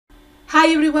Hi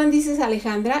everyone, this is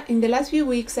Alejandra. In the last few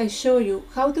weeks I show you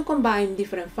how to combine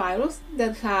different files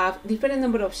that have different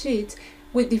number of sheets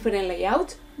with different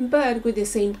layouts but with the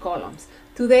same columns.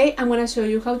 Today I'm going to show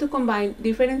you how to combine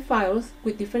different files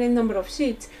with different number of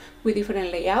sheets with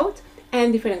different layout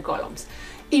and different columns.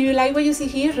 If you like what you see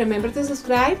here, remember to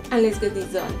subscribe and let's get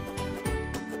this done.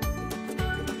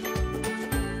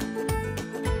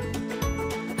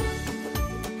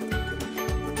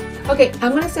 Okay,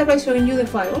 I'm going to start by showing you the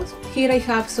files. Here I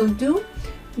have Zone 2.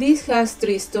 This has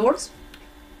 3 stores.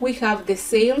 We have the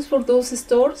sales for those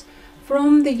stores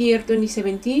from the year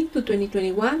 2017 to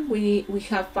 2021. We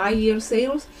have 5-year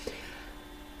sales.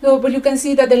 But you can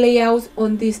see that the layouts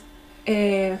on these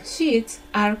sheets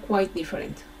are quite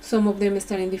different. Some of them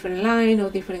start in different line or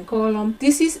different column.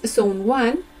 This is Zone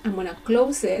 1. I'm going to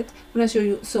close it. I'm going to show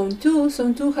you Zone 2.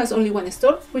 Zone 2 has only one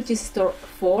store, which is store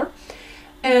 4.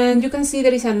 And you can see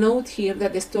there is a note here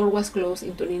that the store was closed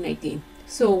in 2019.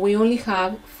 So we only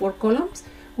have 4 columns.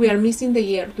 We are missing the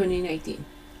year 2019.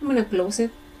 I'm going to close it.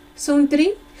 Zone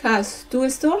 3 has 2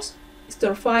 stores,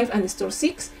 store 5 and store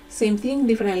 6. Same thing,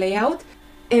 different layout.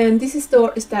 And this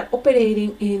store started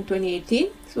operating in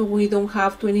 2018. So we don't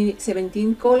have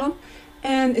 2017 column.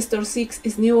 And store 6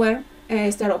 is newer,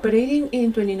 started operating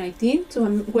in 2019. So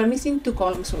we're missing 2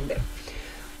 columns from there.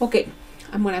 Okay,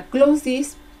 I'm going to close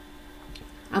this.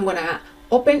 I'm going to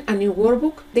open a new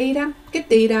workbook, data, get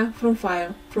data from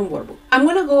file, from workbook. I'm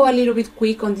going to go a little bit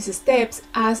quick on these steps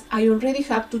as I already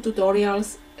have 2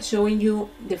 tutorials showing you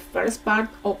the first part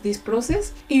of this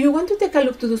process. If you want to take a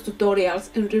look to those tutorials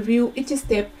and review each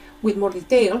step with more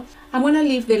detail, I'm going to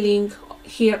leave the link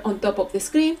here on top of the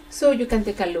screen so you can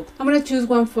take a look. I'm going to choose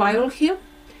one file here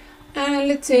and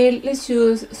let's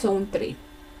choose Zone 3.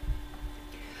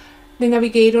 The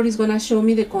navigator is going to show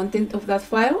me the content of that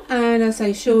file, and as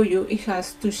I show you, it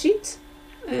has 2 sheets.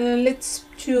 Let's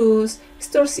choose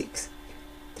store 6,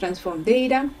 transform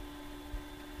data,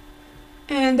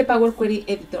 and the Power Query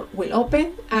editor will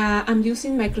open. I'm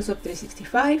using Microsoft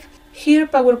 365. Here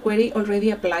Power Query already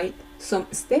applied some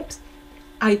steps.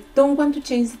 I don't want to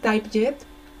change the type yet.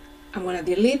 I'm going to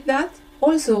delete that.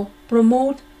 Also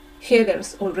promote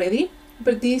headers already,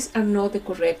 but these are not the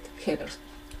correct headers.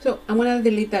 So I'm going to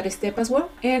delete that step as well,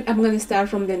 and I'm going to start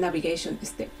from the navigation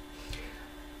step.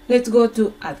 Let's go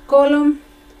to add column,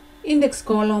 index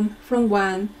column from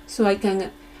 1, so I can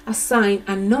assign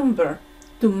a number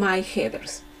to my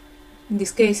headers. In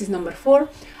this case is number 4.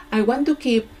 I want to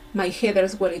keep my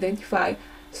headers well identified,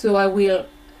 so I will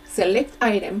select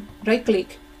item, right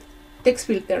click, text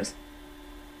filters,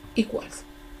 equals.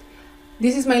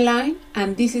 This is my line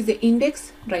and this is the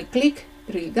index, right click,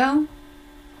 drill down.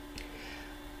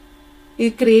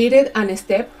 It created a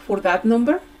step for that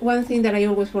number. One thing that I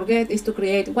always forget is to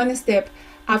create one step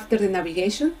after the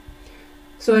navigation.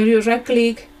 So I do right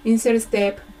click, insert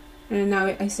step, and now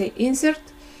I say insert.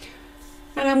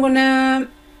 And I'm gonna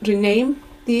rename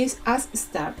this as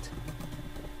start.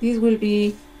 This will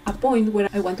be a point where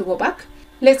I want to go back.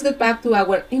 Let's get back to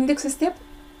our index step.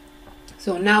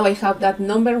 So now I have that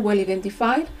number well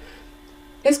identified.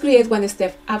 Let's create one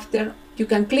step after. You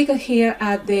can click here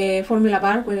at the formula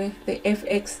bar where the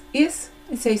FX is.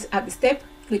 It says add step,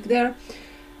 click there.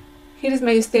 Here is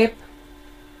my step,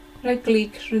 right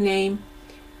click, rename.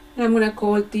 And I'm gonna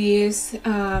call this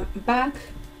back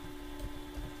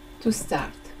to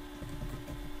start.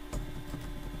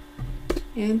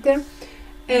 Enter.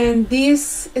 And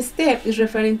this step is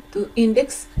referring to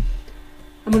index.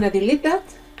 I'm gonna delete that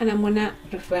and I'm gonna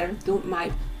refer to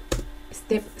my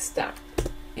step start.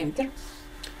 Enter.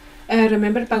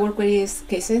 Remember, Power Query is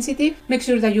case sensitive. Make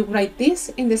sure that you write this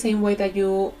in the same way that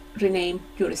you rename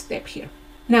your step here.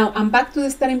 Now I'm back to the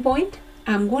starting point.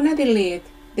 I'm gonna delete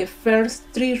the first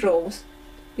 3 rows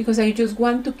because I just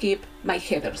want to keep my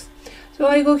headers. So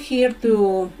I go here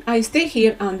I stay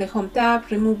here on the Home tab,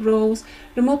 remove rows,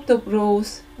 remove top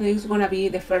rows, and it's gonna be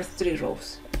the first 3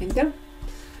 rows. Enter.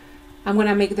 I'm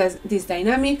gonna make this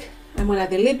dynamic. I'm gonna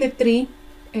delete the 3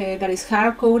 that is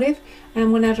hard-coded, and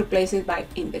I'm gonna replace it by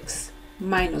index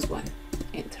 -1.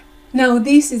 Enter. Now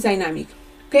this is dynamic.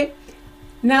 Okay.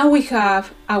 Now we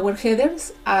have our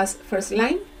headers as first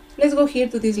line. Let's go here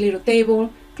to this little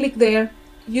table, click there,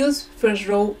 use first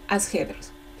row as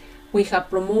headers. We have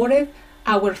promoted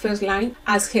our first line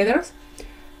as headers,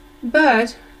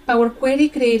 but Power Query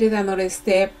created another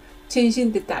step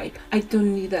changing the type. I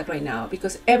don't need that right now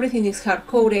because everything is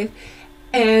hard-coded,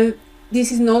 and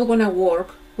this is not gonna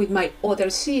work with my other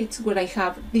sheets where I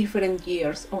have different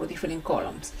years or different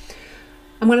columns.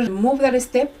 I'm going to remove that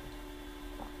step.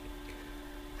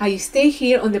 I stay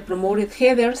here on the promoted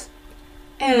headers,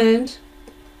 and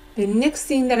the next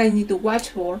thing that I need to watch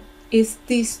for is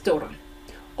this total.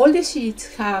 All the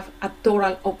sheets have a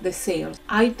total of the sales.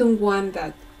 I don't want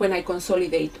that when I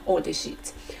consolidate all the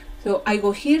sheets. So I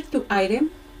go here to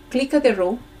item, click at the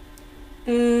row,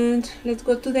 and let's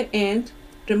go to the end,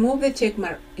 remove the check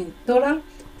mark in total,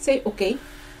 say OK.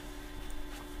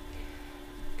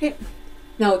 Okay,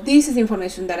 now this is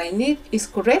information that I need, is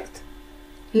correct.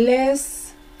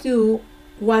 Let's do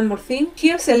one more thing.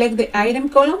 Here select the item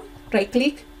column, right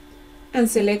click, and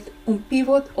select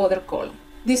unpivot other column.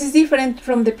 This is different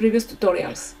from the previous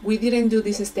tutorials. We didn't do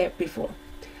this step before.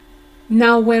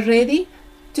 Now we're ready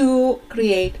to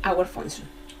create our function.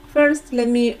 First, let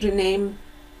me rename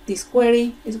this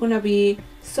query. It's gonna be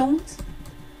zones.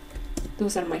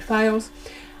 Those are my files.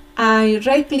 I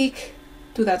right click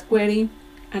to that query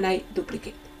and I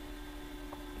duplicate.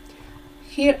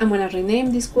 Here I'm gonna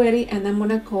rename this query and I'm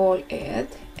gonna call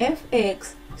it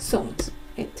fx zones.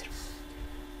 Enter.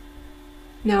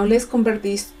 Now let's convert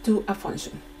this to a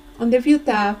function. On the View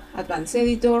tab, Advanced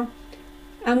Editor,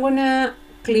 I'm gonna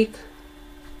click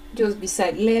just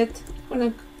beside let. I'm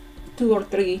gonna 2 or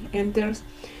 3 enters.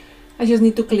 I just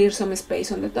need to clear some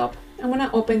space on the top. I'm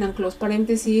gonna open and close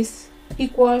parentheses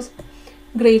equals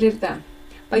greater than.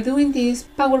 By doing this,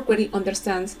 Power Query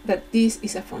understands that this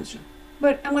is a function,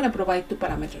 but I'm gonna provide 2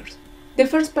 parameters. The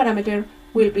first parameter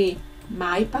will be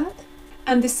my path,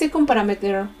 and the second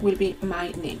parameter will be my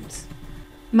names.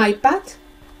 My path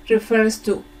refers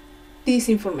to this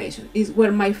information, is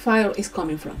where my file is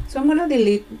coming from. So I'm going to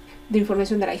delete the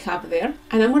information that I have there,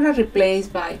 and I'm going to replace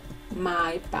by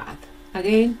my path.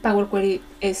 Again, Power Query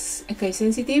is case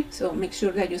sensitive, so make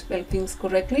sure that you spell things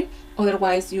correctly.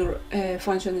 Otherwise, your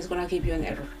function is going to give you an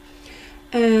error.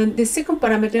 And the second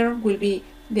parameter will be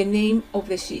the name of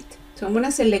the sheet. So I'm going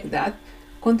to select that,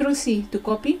 Control C to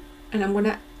copy, and I'm going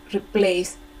to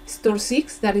replace Store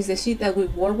 6, that is the sheet that we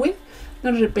work with.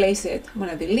 I'm going to replace it. I'm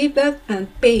going to delete that and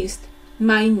paste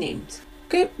my names.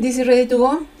 Okay, this is ready to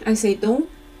go. I say done.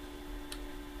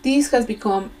 This has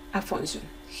become a function.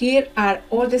 Here are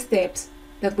all the steps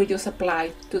that we just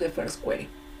applied to the first query.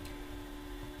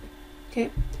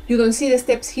 Okay, you don't see the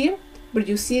steps here, but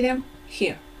you see them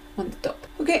here on the top.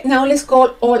 Okay, now let's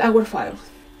call all our files.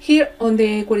 Here on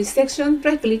the query section,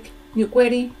 right click, new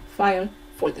query, file,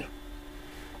 folder.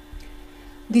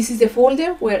 This is the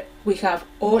folder where we have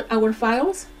all our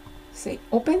files. Say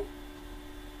open.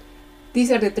 These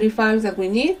are the 3 files that we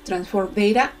need. Transform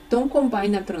data. Don't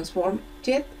combine and transform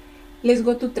yet. Let's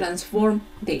go to transform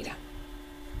data.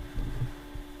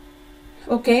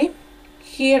 Okay,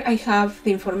 here I have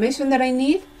the information that I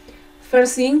need.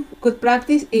 First thing, good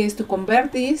practice is to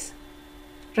convert this.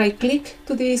 Right click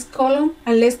to this column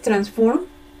and let's transform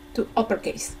to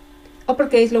uppercase.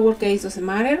 Uppercase, lowercase doesn't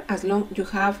matter as long as you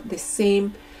have the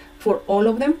same for all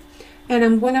of them. And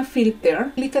I'm gonna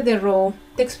filter, click at the row,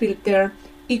 text filter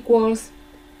equals,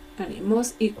 and it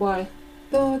must equal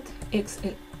dot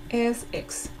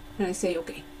xlsx, and I say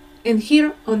okay. And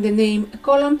here on the name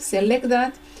column, select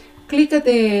that, click at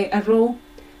the row,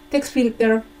 text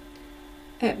filter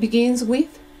begins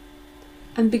with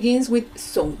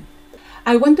zone.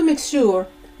 I want to make sure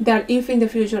that if in the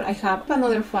future I have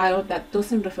another file that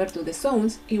doesn't refer to the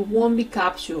zones, it won't be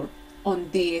captured on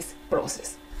this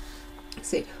process.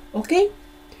 Say okay.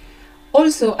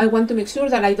 Also, I want to make sure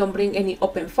that I don't bring any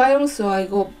open files, so I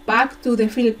go back to the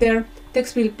filter,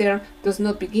 text filter does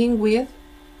not begin with,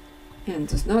 and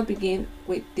does not begin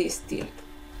with this tilde.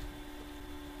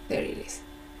 There it is,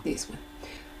 this one.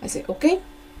 I say okay.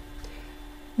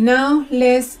 Now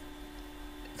let's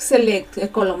select a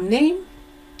column name,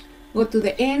 go to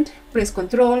the end, press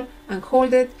Ctrl and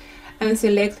hold it, and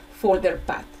select folder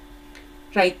path.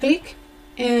 Right click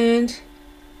and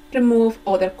remove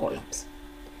other columns.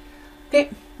 Okay,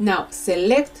 now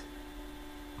select,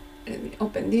 let me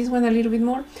open this one a little bit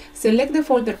more, select the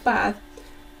folder path,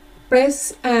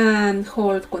 press and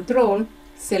hold Ctrl,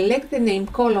 select the name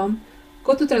column,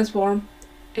 go to transform,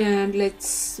 and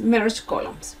let's merge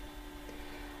columns.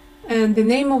 And the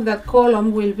name of that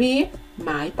column will be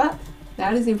my path.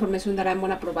 That is the information that I'm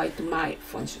going to provide to my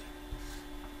function.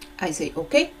 I say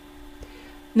okay.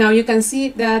 Now you can see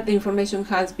that the information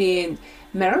has been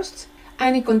merged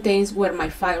and it contains where my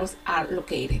files are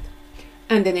located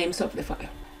and the names of the file.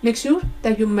 Make sure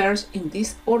that you merge in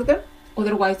this order,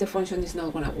 otherwise the function is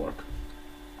not going to work.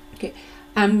 Okay,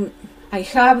 I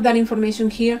have that information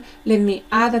here. Let me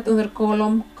add another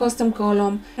column, custom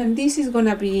column, and this is going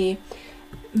to be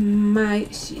my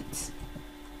sheets,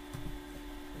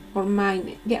 or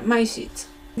my sheets.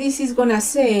 This is going to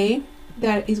say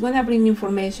that it's going to bring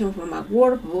information from a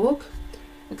workbook,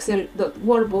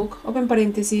 Excel.workbook, open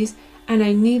parentheses, and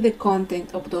I need the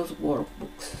content of those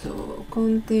workbooks. So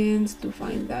contents, to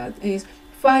find that is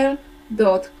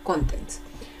file.contents.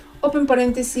 Open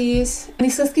parentheses, and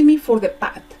it's asking me for the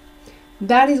path.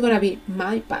 That is going to be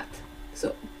my path.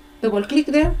 So double click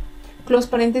there, close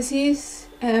parentheses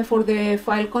for the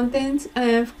file contents,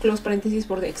 and close parentheses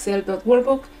for the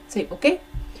Excel.workbook. Say OK.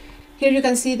 Here you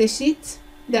can see the sheets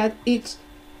that each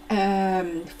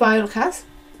file has.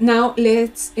 Now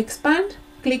let's expand.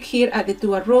 Click here at the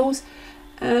two arrows,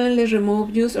 and let's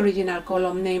remove use original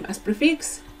column name as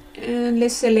prefix, and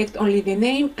let's select only the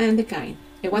name and the kind.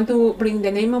 I want to bring the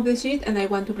name of the sheet, and I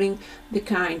want to bring the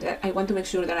kind. I want to make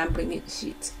sure that I'm bringing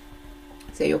sheets.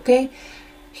 Say OK.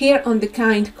 Here on the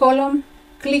kind column,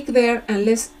 click there and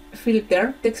let's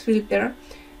filter, text filter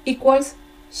equals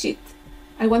sheet.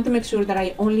 I want to make sure that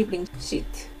I only bring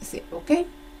sheet. Say OK.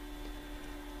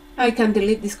 I can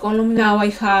delete this column. Now I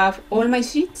have all my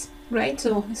sheets, right?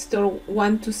 So store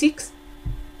 1 to 6.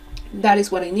 That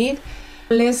is what I need.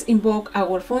 Let's invoke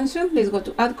our function. Let's go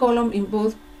to add column,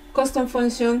 invoke custom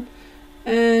function,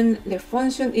 and the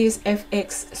function is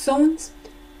fx zones.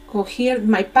 Go here,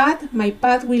 my path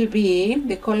will be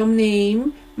the column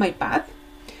name, my path,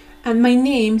 and my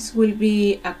names will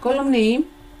be a column name,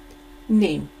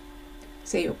 name.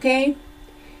 Say OK.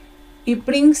 It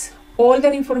brings all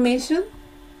that information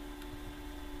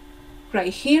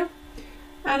right here,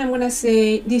 and I'm going to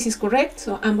say this is correct,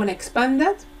 so I'm going to expand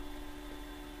that.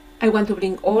 I want to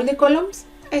bring all the columns.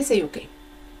 I say OK.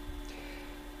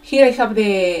 Here I have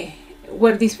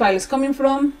where this file is coming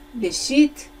from, the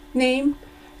sheet name,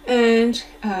 and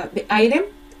the item.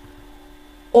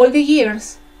 All the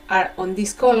years are on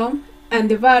this column, and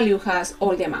the value has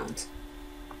all the amounts.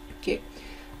 Okay,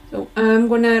 so I'm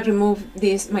gonna remove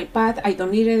this, my path. I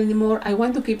don't need it anymore. I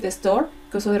want to keep the store,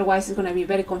 because otherwise it's gonna be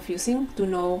very confusing to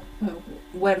know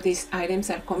where these items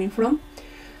are coming from.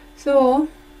 So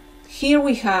here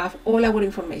we have all our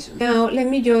information. Now let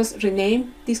me just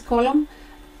rename this column.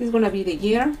 This is going to be the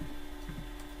year,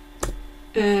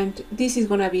 and this is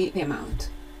going to be the amount.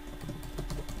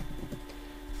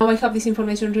 Now I have this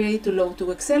information ready to load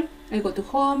to Excel. I go to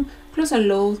home, close and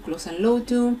load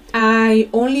to. I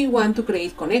only want to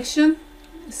create connection.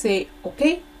 Say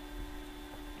OK.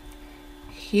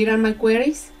 Here are my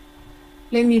queries.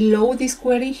 Let me load this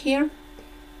query here.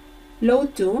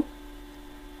 Load to.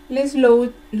 Let's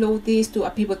load this to a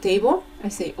pivot table. I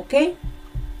say OK.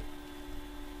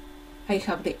 I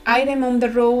have the item on the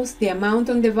rows, the amount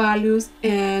on the values,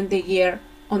 and the year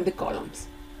on the columns.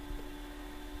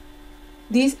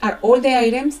 These are all the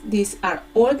items, these are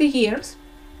all the years.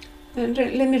 And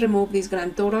let me remove this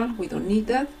grand total, we don't need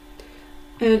that.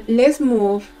 And let's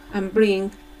move and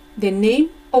bring the name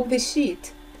of the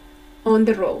sheet on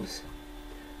the rows.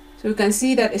 So you can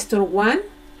see that store 1,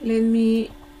 let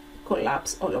me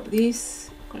collapse all of this,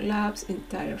 collapse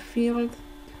entire field.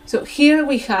 So here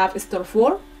we have store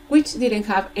 4, which didn't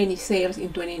have any sales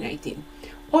in 2019.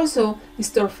 Also,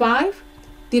 store 5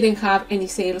 didn't have any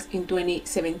sales in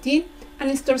 2017,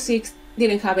 and store 6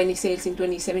 didn't have any sales in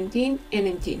 2017 and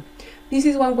 19. This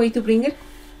is one way to bring it.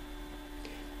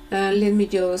 Let me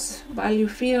just value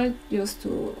field just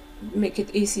to make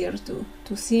it easier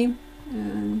to see.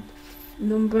 And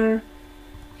number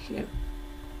here.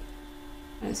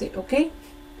 And say OK.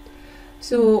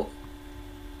 So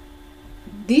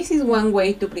this is one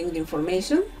way to bring the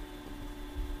information.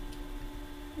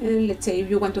 And let's say if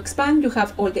you want to expand, you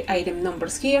have all the item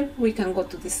numbers here. We can go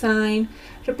to design,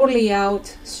 report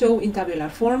layout, show in tabular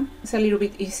form. It's a little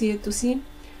bit easier to see.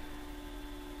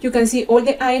 You can see all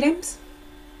the items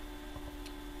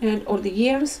and all the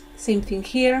years, same thing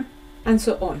here, and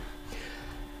so on.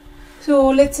 So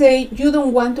let's say you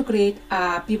don't want to create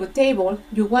a pivot table,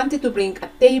 you wanted to bring a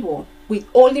table with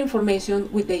all the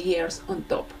information with the years on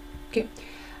top. Okay.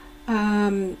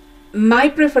 My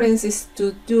preference is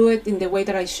to do it in the way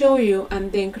that I show you and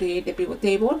then create the pivot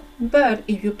table. But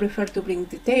if you prefer to bring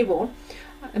the table,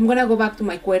 I'm going to go back to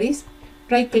my queries,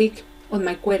 right click on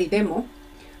my query demo,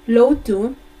 load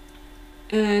to,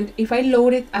 and if I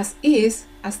load it as is,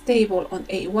 as table on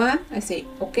A1, I say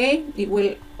OK, it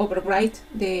will overwrite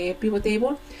the pivot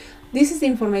table. This is the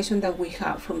information that we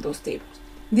have from those tables.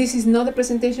 This is not the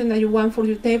presentation that you want for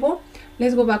your table.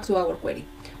 Let's go back to our query.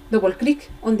 Double click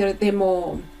on the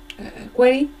demo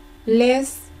query.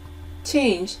 Let's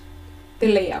change the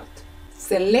layout.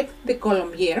 Select the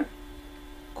column year,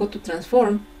 go to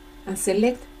transform, and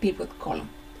select pivot column.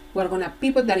 We're going to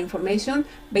pivot that information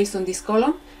based on this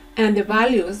column, and the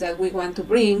values that we want to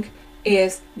bring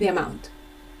is the amount.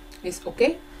 It's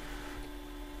OK.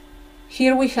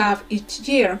 Here we have each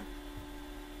year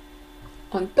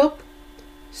on top,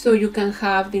 so you can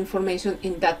have the information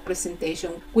in that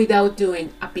presentation without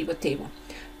doing a pivot table.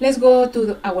 Let's go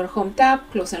to our home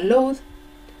tab, close and load.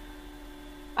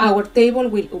 Our table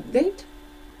will update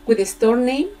with the store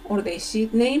name or the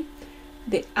sheet name,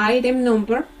 the item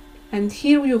number, and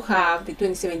here you have the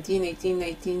 2017, 18,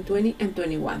 19, 20, and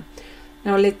 21.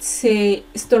 Now let's say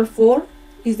store 4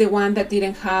 is the one that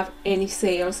didn't have any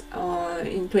sales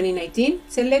in 2019.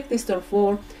 Select the store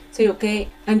 4, say OK,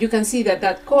 and you can see that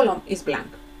that column is blank.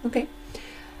 Okay.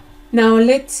 Now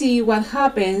let's see what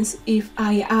happens if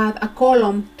I add a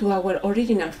column to our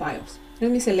original files.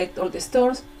 Let me select all the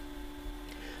stores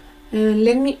and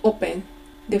let me open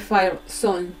the file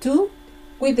Zone 2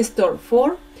 with the store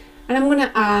 4, and I'm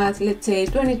gonna add, let's say,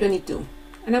 2022,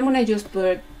 and I'm gonna just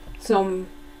put some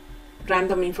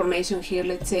random information here.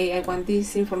 Let's say I want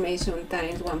this information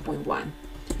times 1.1,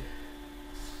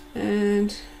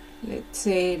 and let's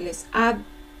say let's add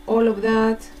all of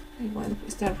that. I want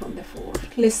to start from the 4.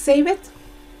 Let's save it,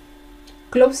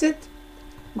 close it,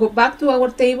 go back to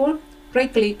our table,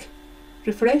 right click,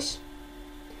 refresh.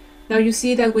 Now you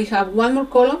see that we have one more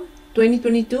column,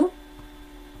 2022,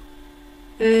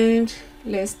 and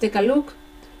let's take a look.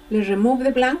 Let's remove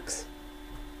the blanks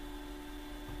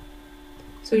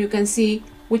so you can see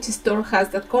which store has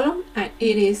that column, and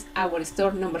it is our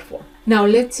store number 4. Now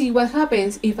let's see what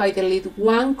happens if I delete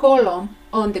one column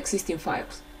on the existing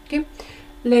files. Okay,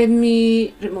 let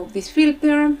me remove this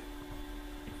filter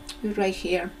right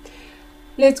here.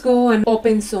 Let's go and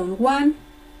open Zone 1,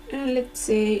 and let's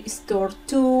say store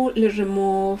 2. Let's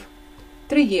remove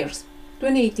 3 years,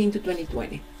 2018 to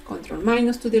 2020. Control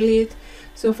minus to delete.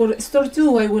 So for store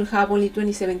 2 I will have only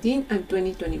 2017 and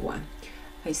 2021.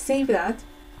 I save that,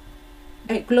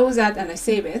 I close that, and I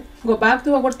save it. Go back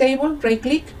to our table, right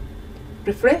click,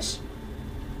 refresh,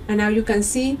 and now you can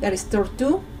see that store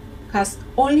 2 has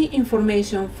only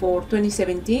information for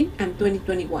 2017 and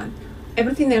 2021.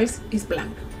 Everything else is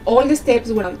blank. All the steps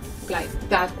were like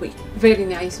that quick. Very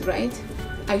nice, right?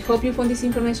 I hope you found this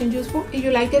information useful. If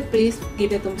you like it, please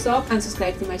give it a thumbs up and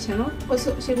subscribe to my channel.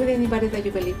 Also, share with anybody that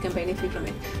you believe can benefit from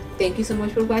it. Thank you so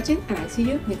much for watching, and I'll see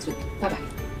you next week. Bye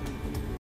bye.